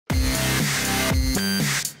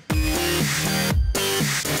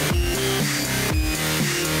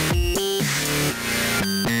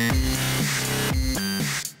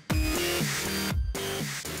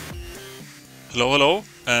Hello,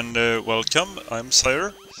 and welcome. I'm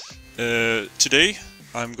Cyoor. Today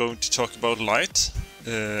I'm going to talk about light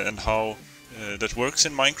and how that works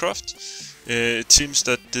in Minecraft. It seems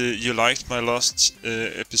that you liked my last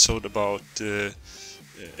episode about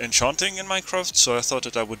enchanting in Minecraft, so I thought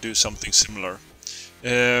that I would do something similar.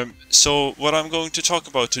 So what I'm going to talk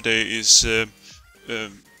about today is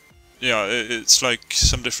it's like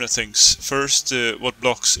some different things. First, what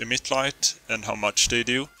blocks emit light and how much they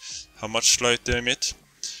do, how much light they emit.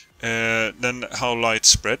 Then how light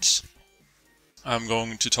spreads. I'm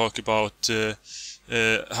going to talk about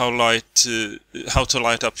how to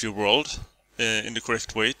light up your world in the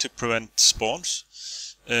correct way to prevent spawns.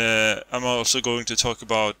 I'm also going to talk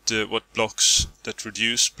about what blocks that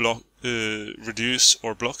reduce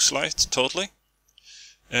or blocks light totally,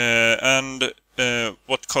 and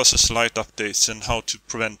what causes light updates and how to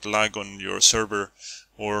prevent lag on your server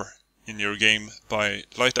or in your game by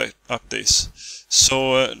light updates.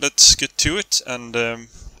 So let's get to it and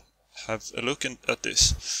have a look at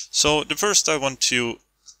this. So the first I want to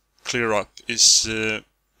clear up is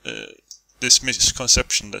this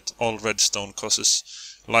misconception that all redstone causes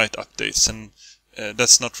light updates, and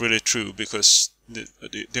that's not really true, because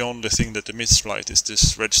the only thing that emits light is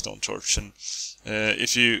this redstone torch, and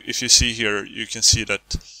if you see here, you can see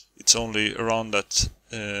that it's only around that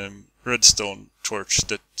redstone torch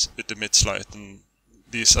that it emits light, and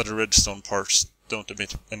these other redstone parts don't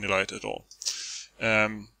emit any light at all.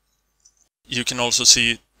 You can also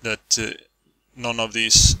see that none of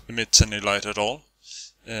these emits any light at all,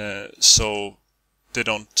 so they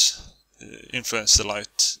don't influence the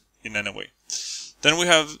light in any way. Then we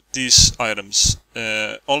have these items.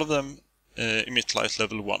 All of them emit light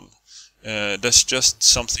level 1. That's just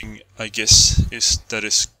something, I guess, that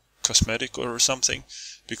is cosmetic or something,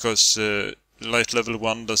 because light level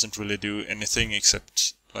 1 doesn't really do anything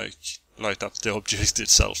except like light up the object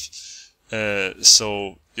itself.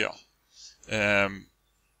 So yeah. Then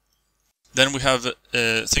we have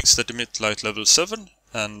things that emit light level 7,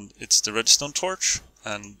 and it's the redstone torch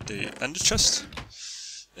and the ender chest.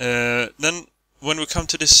 Then when we come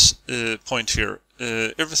to this point here,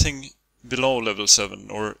 everything below level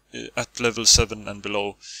 7 or at level 7 and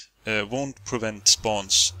below won't prevent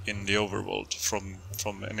spawns in the overworld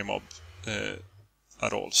from any mob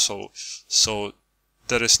at all. So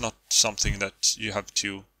that is not something that you have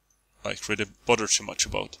to like really bother too much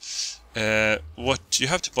about. What you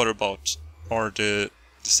have to bother about are the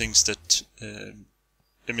things that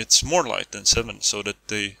emits more light than 7, so that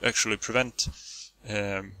they actually prevent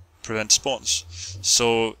spawns.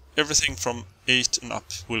 So everything from 8 and up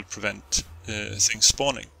will prevent things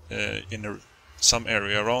spawning in some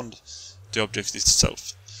area around the object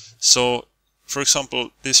itself. So, for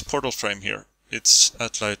example, this portal frame here, it's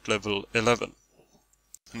at light level 11,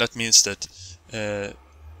 and that means that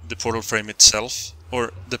the portal frame itself,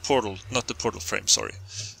 or the portal, not the portal frame, sorry,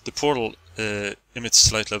 the portal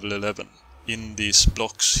emits light level 11 in these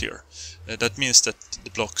blocks here. That means that the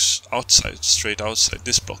blocks outside, straight outside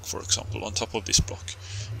this block, for example, on top of this block,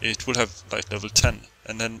 it will have light level 10,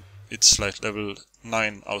 and then it's light level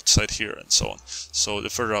 9 outside here, and so on. So the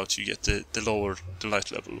further out you get, the lower the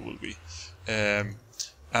light level will be.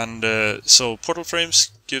 So portal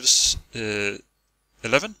frames gives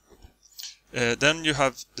 11. Then you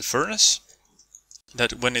have the furnace,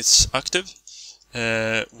 that when it's active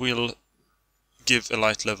will give a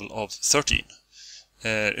light level of 13.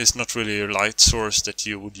 It's not really a light source that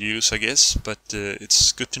you would use, I guess, but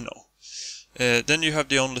it's good to know. Then you have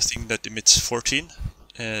the only thing that emits 14,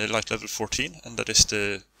 light level 14, and that is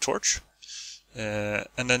the torch.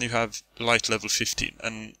 And then you have light level 15,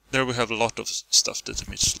 and there we have a lot of stuff that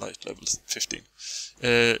emits light level 15.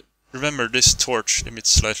 Remember, this torch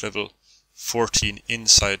emits light level 14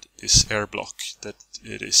 inside this air block that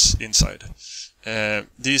it is inside.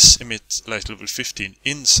 These emit light level 15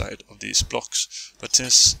 inside of these blocks, but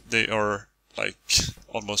since they are like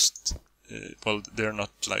almost, they're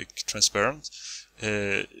not like transparent,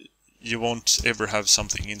 you won't ever have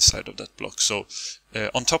something inside of that block. So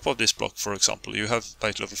on top of this block, for example, you have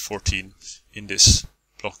light level 14 in this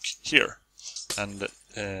block here, and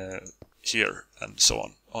here, and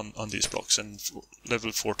so on these blocks, and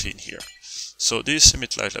level 14 here. So these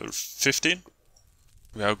emit light level 15.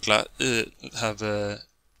 We have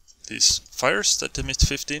these fires that emit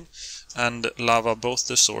 15, and lava, both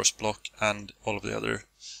the source block and all of the other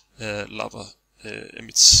lava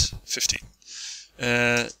emits 15.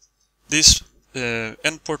 These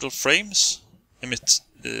end portal frames emit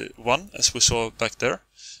 1, as we saw back there,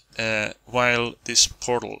 while this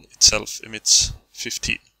portal itself emits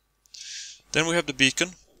 15. Then we have the beacon.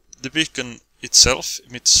 The beacon itself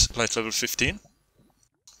emits light level 15,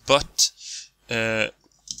 But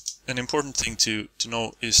an important thing to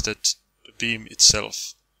know is that the beam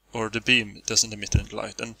itself, or the beam, doesn't emit any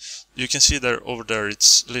light. And you can see there, over there,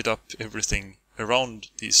 it's lit up everything around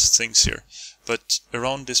these things here. But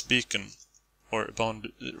around this beacon, or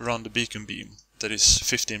around the beacon beam that is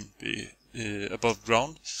 15 above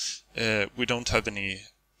ground, we don't have any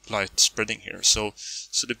light spreading here. So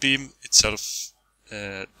the beam itself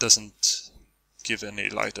doesn't give any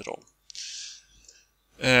light at all.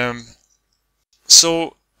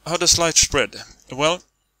 So how does light spread? Well,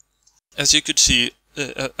 as you could see,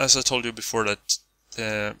 as I told you before,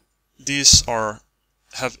 that these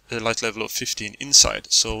have a light level of 15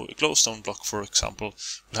 inside. So a glowstone block, for example,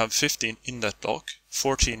 will have 15 in that block,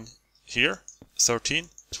 14 here, 13,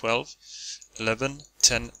 12, 11,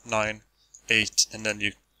 10, 9, 8, and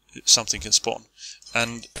then something can spawn.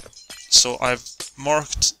 And so I've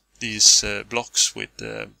marked these blocks with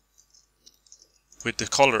the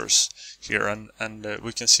colors here, and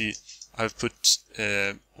we can see I've put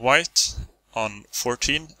white on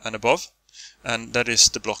 14 and above, and that is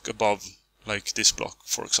the block above, like this block,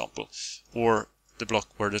 for example, or the block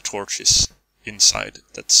where the torch is inside,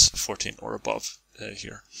 that's 14 or above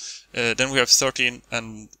here. Then we have 13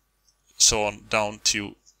 and so on down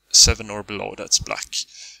to 7 or below, that's black.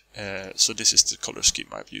 So this is the color scheme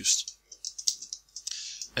I've used.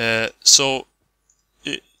 So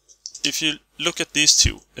if you look at these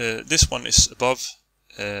two, this one is above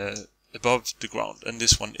the ground and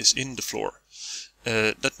this one is in the floor.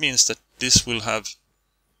 That means that this will have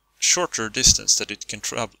shorter distance that it can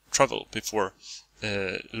travel before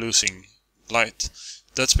losing light.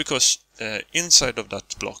 That's because inside of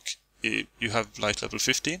that block you have light level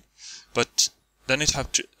 15, but then it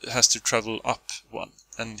has to travel up one,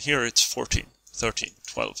 and here it's 14, 13,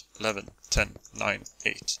 12, 11, 10, 9,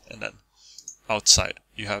 8, and then outside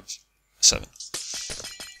you have 7.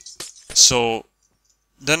 So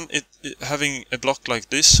then having a block like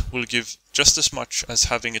this will give just as much as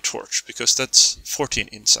having a torch, because that's 14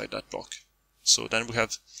 inside that block. So then we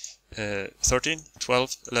have 13,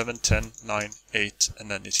 12, 11, 10, 9, 8,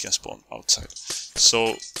 and then it can spawn outside.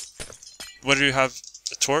 So whether you have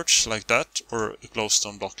a torch like that or a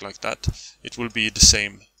glowstone block like that, it will be the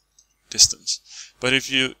same distance. But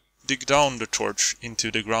if you dig down the torch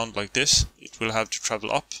into the ground like this, it will have to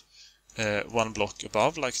travel up one block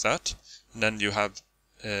above like that, and then you have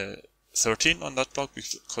 13 on that block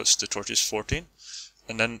because the torch is 14,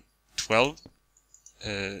 and then 12,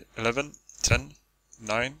 11, 10,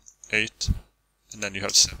 9, 8, and then you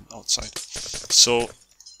have 7 outside. So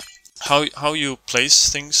how you place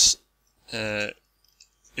things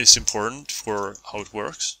is important for how it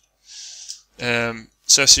works.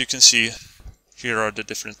 So as you can see, here are the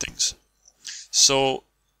different things. So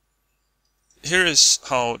here is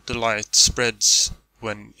how the light spreads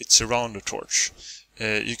when it's around the torch.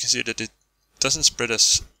 You can see that it doesn't spread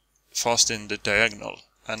as fast in the diagonal,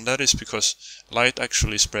 and that is because light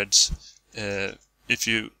actually spreads. If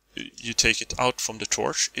you take it out from the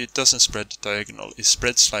torch, it doesn't spread diagonal. It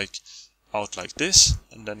spreads like out like this,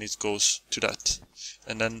 and then it goes to that,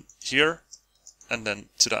 and then here, and then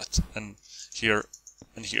to that, and here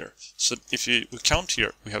and here. So if we count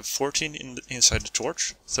here, we have 14 inside the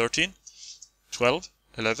torch, 13, 12,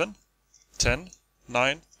 11, 10,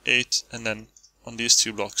 9, 8, and then on these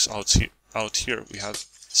two blocks out here we have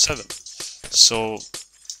 7. So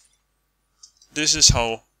this is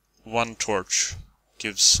how one torch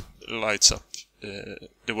lights up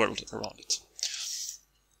the world around it.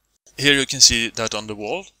 Here you can see that on the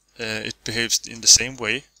wall. It behaves in the same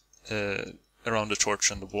way around the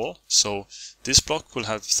torch on the wall. So this block will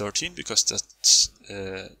have 13 because that's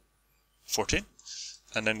 14,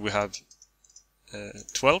 and then we have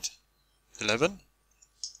 12, 11,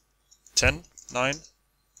 10, 9,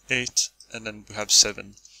 8, and then we have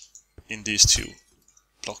 7 in these two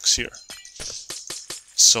blocks here.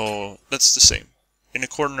 So that's the same. In a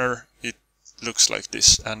corner it looks like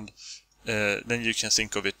this, and then you can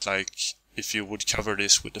think of it like if you would cover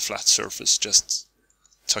this with a flat surface, just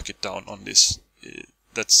tuck it down on this.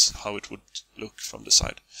 That's how it would look from the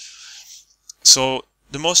side. So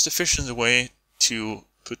the most efficient way to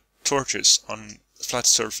put torches on a flat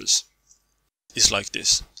surface is like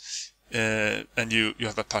this. And you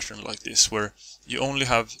have a pattern like this, where you only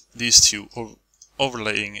have these two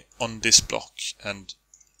overlaying on this block and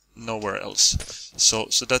nowhere else. So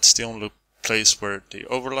that's the only place where they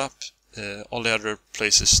overlap. All the other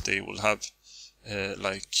places they will have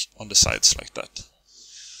like on the sides like that.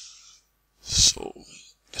 So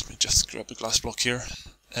let me just grab a glass block here.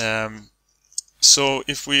 So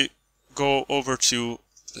if we go over to,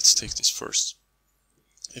 let's take this first.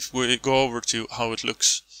 If we go over to how it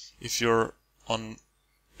looks if you're on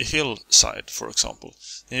a hillside, for example,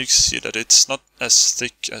 then you can see that it's not as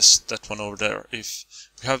thick as that one over there. If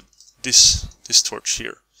we have this torch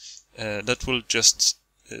here, that will just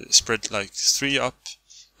spread like 3 up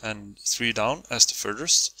and 3 down as the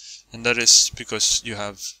furthest, and that is because you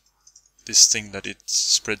have this thing that it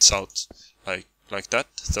spreads out like that: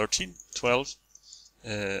 13, 12,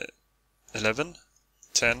 11,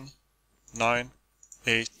 10, 9,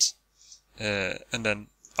 8, and then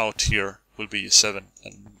out here will be 7,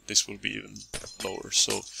 and this will be even lower.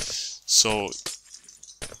 So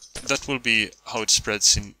that will be how it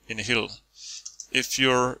spreads in a hill. If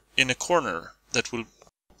you're in a corner, that will,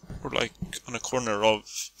 or like on a corner of,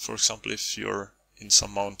 for example, if you're in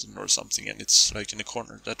some mountain or something and it's like in a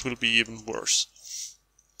corner, that will be even worse.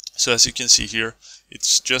 So as you can see here,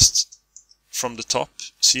 it's just from the top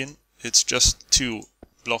seen, it's just 2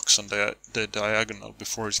 blocks on the diagonal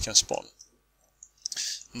before it can spawn.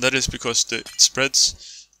 And that is because it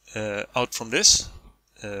spreads out from this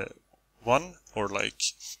 1 or like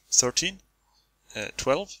 13,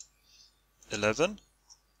 12, 11,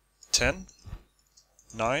 10,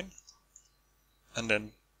 9, and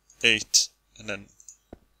then 8, and then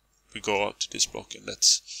we go out to this block, and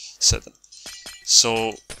that's 7.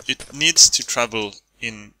 So it needs to travel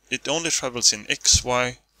in, it only travels in X,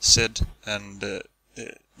 Y, Z, and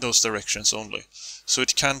those directions only. So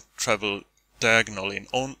it can't travel diagonal in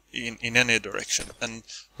any direction, and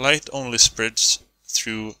light only spreads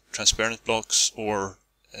through transparent blocks or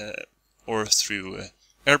through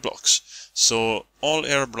air blocks. So all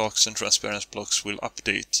air blocks and transparent blocks will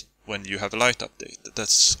update when you have a light update.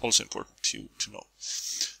 That's also important to know.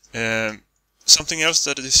 Something else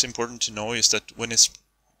that is important to know is that when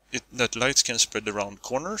that light can spread around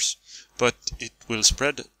corners, but it will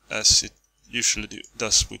spread as it usually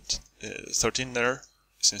does with 13 there,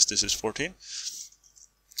 since this is 14,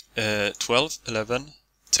 12, 11,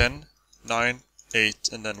 10, 9, 8,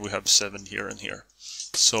 and then we have 7 here and here.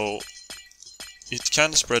 So it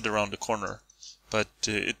can spread around the corner, but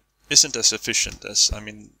it isn't as efficient as, I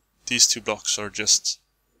mean, these 2 blocks are just,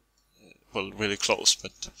 well, really close,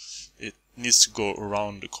 but it needs to go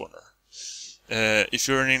around the corner. If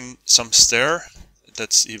you're in some stair,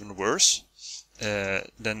 that's even worse.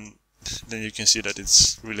 Then you can see that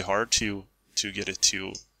it's really hard to get it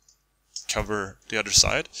to cover the other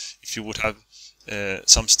side. If you would have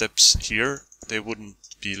some steps here, they wouldn't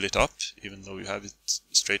be lit up, even though you have it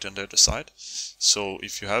straight on the other side. So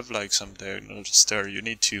if you have like some diagonal stair, you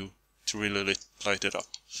need to really light it up.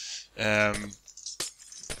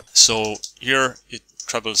 So here it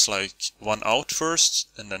travels like 1 out first,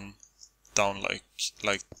 and then down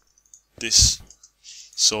like this.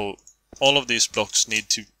 So all of these blocks need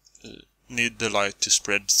the light to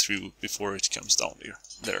spread through before it comes down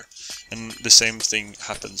there. And the same thing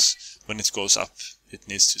happens when it goes up. It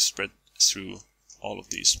needs to spread through all of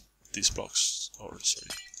these blocks, or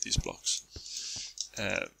sorry, these blocks,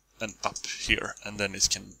 and up here, and then it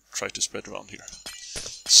can try to spread around here.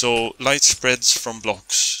 So light spreads from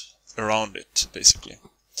blocks around it, basically.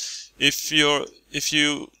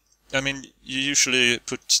 I mean, you usually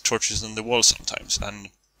put torches on the wall sometimes, and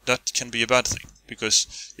that can be a bad thing,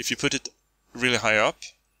 because if you put it really high up,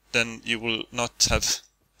 then you will not have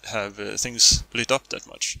things lit up that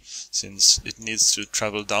much, since it needs to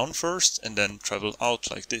travel down first and then travel out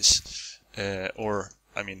like this. Or,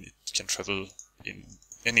 I mean, it can travel in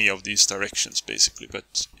any of these directions basically,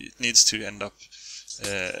 but it needs to end up,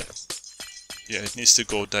 yeah, it needs to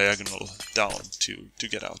go diagonal down to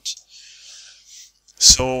get out.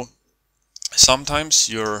 So sometimes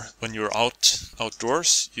when you're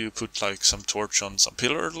outdoors, you put like some torch on some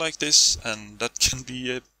pillar like this, and that can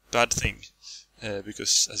be a bad thing,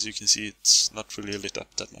 because as you can see, it's not really lit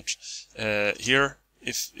up that much. Here,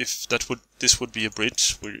 if this would be a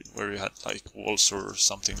bridge where you had like walls or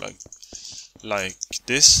something like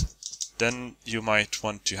this, then you might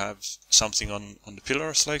want to have something on the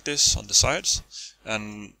pillars like this on the sides.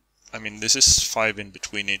 And I mean, this is 5 in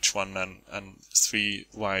between each one, and 3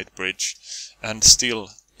 wide bridge, and still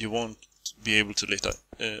you won't be able to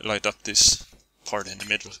light up this part in the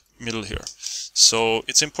middle here. So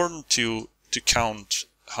it's important to count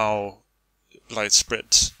how light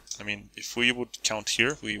spreads. I mean, if we would count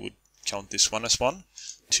here, we would count this one as 1,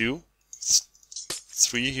 2,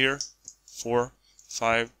 3 here, 4,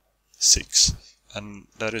 5, 6, and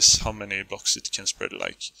that is how many blocks it can spread,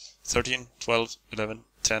 like 13, 12, 11,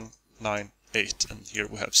 10, 9, 8, and here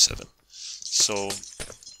we have 7. So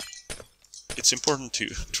it's important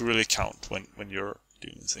to really count when you're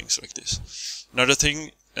doing things like this. Another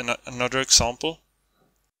thing, another example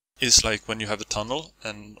is like when you have a tunnel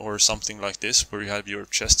or something like this, where you have your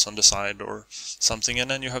chests on the side or something, and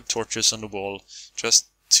then you have torches on the wall just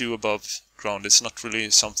 2 above ground. It's not really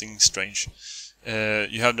something strange.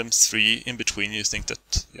 You have them 3 in between. You think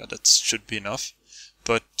that, yeah, that should be enough.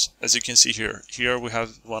 But as you can see here we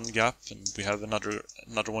have one gap, and we have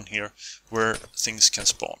another one here where things can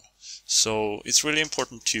spawn. So it's really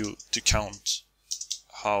important to count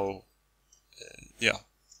how,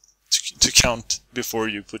 to count before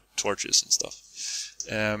you put torches and stuff.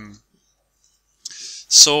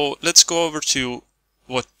 So let's go over to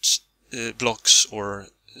what blocks or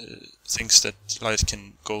things that light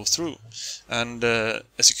can go through. And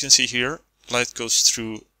as you can see here, light goes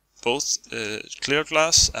through both clear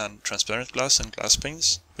glass and transparent glass and glass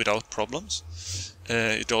panes without problems.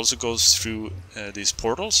 It also goes through these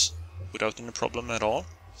portals without any problem at all.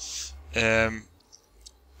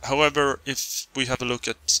 However, if we have a look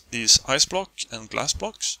at these ice block and glass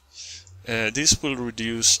blocks, this will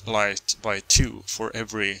reduce light by 2 for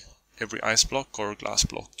every ice block or glass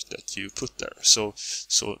block that you put there. So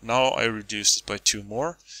now I reduced it by 2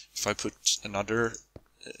 more. If I put another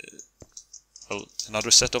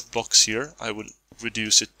set of blocks here, I would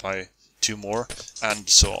reduce it by 2 more, and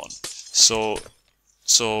so on.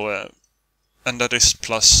 And that is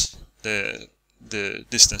plus the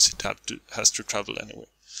distance it has to travel anyway.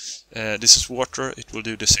 This is water. It will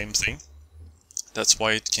do the same thing. That's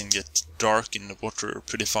why it can get dark in the water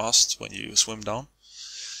pretty fast when you swim down.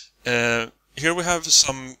 Here we have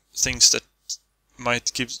some things that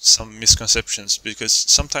might give some misconceptions, because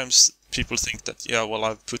sometimes people think that, yeah, well,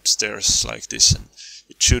 I've put stairs like this and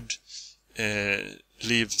it should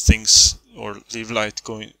leave things or leave light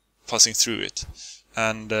passing through it.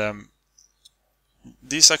 And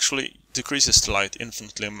this actually decreases the light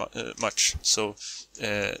infinitely much. So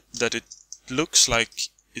that it looks like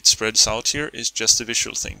it spreads out here is just a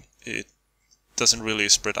visual thing. It doesn't really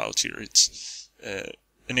spread out here. It's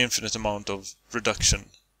an infinite amount of reduction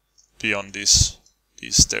beyond these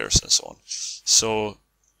stairs and so on. So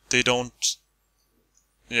they don't,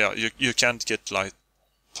 you can't get light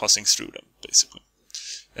passing through them, basically.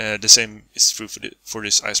 The same is true for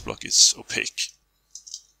this ice block. It's opaque.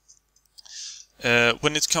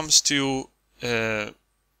 When it comes to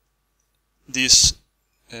these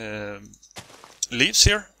leaves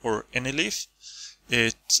here, or any leaf,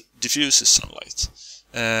 it diffuses sunlight.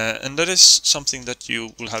 And that is something that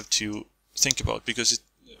you will have to think about, because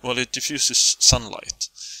it diffuses sunlight.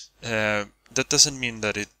 That doesn't mean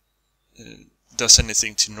that it does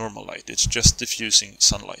anything to normal light. It's just diffusing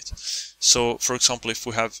sunlight. So, for example, if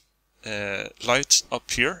we have light up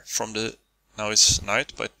here from the, now it's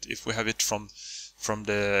night, but if we have it from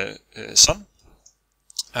the sun,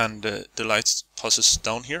 and the light passes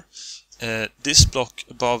down here, this block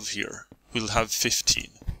above here will have 15.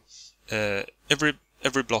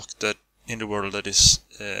 Every block that in the world that is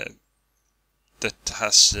that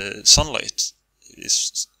has sunlight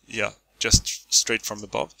is just straight from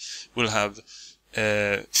above will have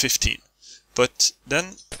 15. But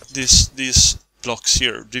then these blocks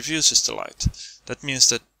here diffuses the light. That means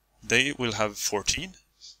that they will have 14.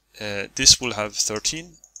 This will have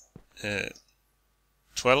 13,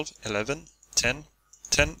 12, 11, 10,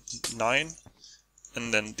 9,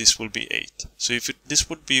 and then this will be 8. So if this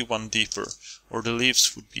would be one deeper, or the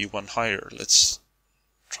leaves would be one higher, let's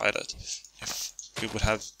try that. If we would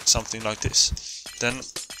have something like this, then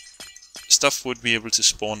stuff would be able to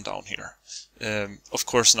spawn down here. Of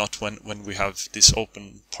course not when we have this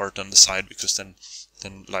open part on the side, because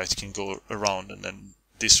then light can go around, and then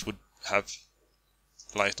this would have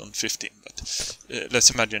light on 15. But let's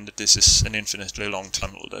imagine that this is an infinitely long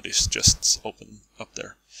tunnel that is just open up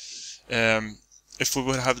there. If we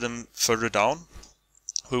would have them further down,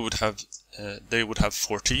 we would have they would have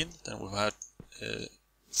 14, then we would have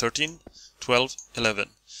 13, 12, 11.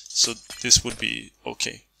 So this would be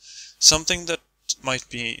okay. Something that might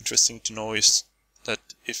be interesting to know is that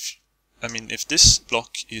if this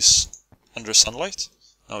block is under sunlight,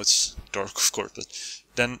 now it's dark of course, but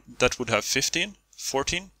then that would have 15,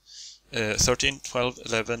 14, 13, 12,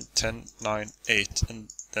 11, 10, 9, 8,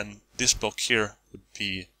 and then this block here would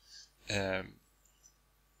be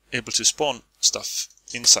able to spawn stuff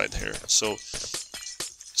inside here.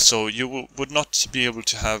 So you would not be able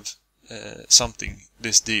to have something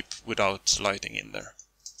this deep without lighting in there.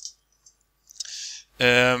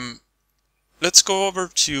 Let's go over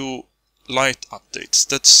to light updates.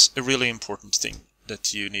 That's a really important thing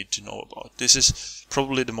that you need to know about. This is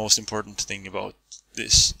probably the most important thing about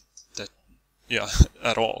this,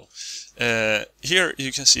 at all. Here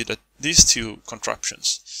you can see that these two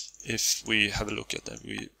contraptions, if we have a look at them,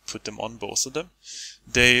 we put them on both of them.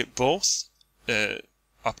 They both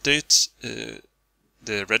update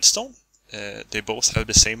the redstone. They both have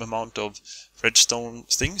the same amount of redstone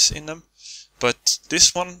things in them, but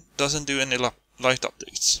this one doesn't do any light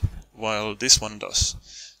updates, while this one does,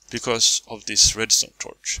 because of this redstone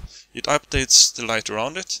torch. It updates the light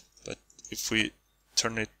around it, but if we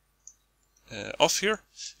turn it off here,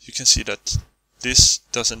 you can see that this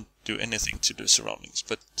doesn't do anything to the surroundings,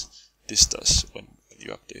 but this does when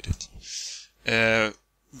you update it.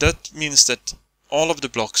 That means that all of the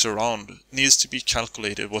blocks around needs to be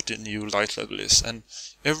calculated what the new light level is, and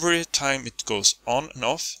every time it goes on and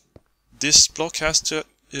off, this block has to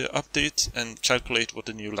update and calculate what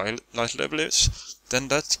the new light level is. Then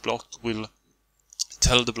that block will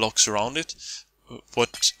tell the blocks around it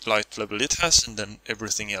what light level it has, and then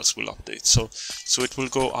everything else will update. So it will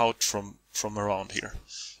go out from around here.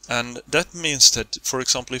 And that means that, for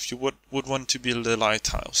example, if you would want to build a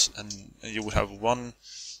lighthouse, and you would have one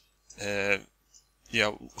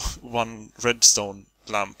redstone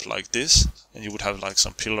lamp like this, and you would have like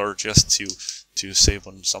some pillar just to save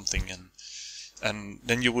on something, and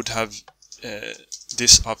then you would have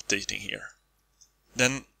this updating here.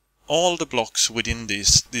 Then all the blocks within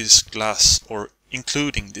this glass, or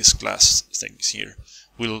including these glass things here,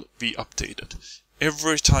 will be updated.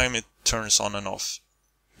 Every time it turns on and off,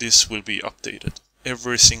 this will be updated.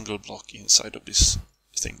 Every single block inside of this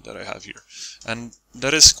thing that I have here. And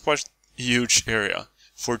that is quite a huge area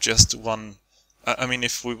for just one. I mean,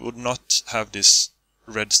 if we would not have this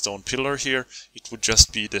redstone pillar here, it would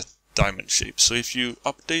just be the diamond shape. So if you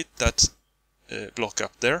update that block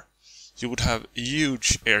up there, you would have a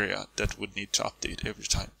huge area that would need to update every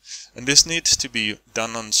time. And this needs to be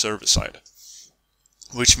done on server side,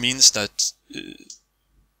 which means that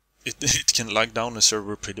it can lag down a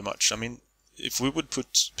server pretty much. I mean, if we would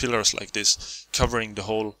put pillars like this covering the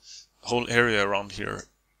whole area around here,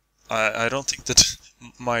 I don't think that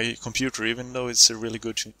my computer, even though it's a really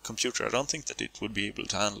good computer, I don't think that it would be able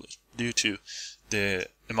to handle it due to the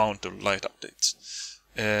amount of light updates.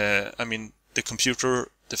 I mean, the computer,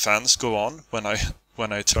 the fans go on when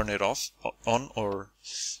I turn it on, or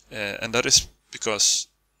and that is because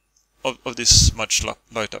of this much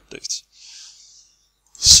light updates.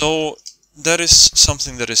 So that is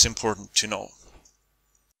something that is important to know.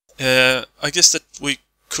 I guess that we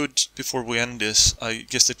could, before we end this, I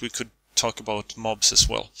guess that we could talk about mobs as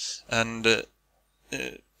well. And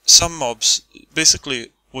some mobs,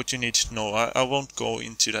 basically what you need to know, I won't go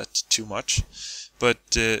into that too much, but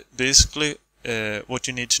basically what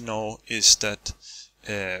you need to know is that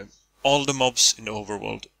all the mobs in the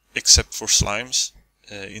overworld, except for slimes,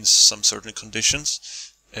 in some certain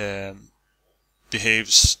conditions,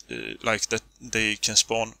 behaves like that they can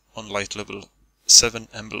spawn on light level 7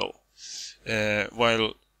 and below.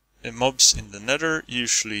 While mobs in the nether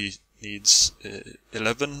usually needs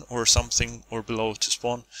 11 or something or below to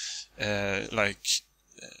spawn,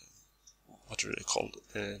 what are they called?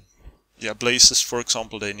 Blazes, for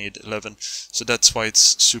example, they need 11, so that's why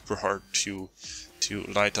it's super hard to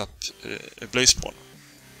light up a blaze spawn.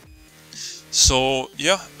 So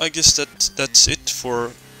yeah, I guess that's it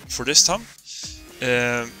for this time.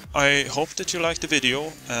 I hope that you liked the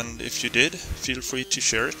video, and if you did, feel free to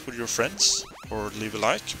share it with your friends or leave a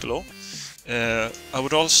like below. I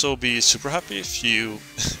would also be super happy if you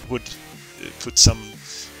would put some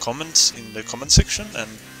comments in the comment section, and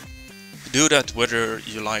do that whether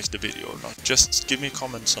you like the video or not. Just give me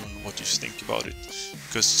comments on what you think about it,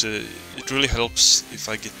 because it really helps if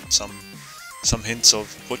I get some hints of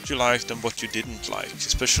what you liked and what you didn't like,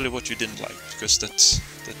 especially what you didn't like, because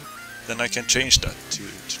then I can change that to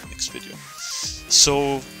the next video.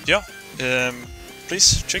 So yeah,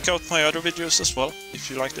 please check out my other videos as well if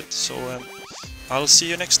you liked it. So I'll see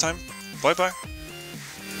you next time. Bye bye.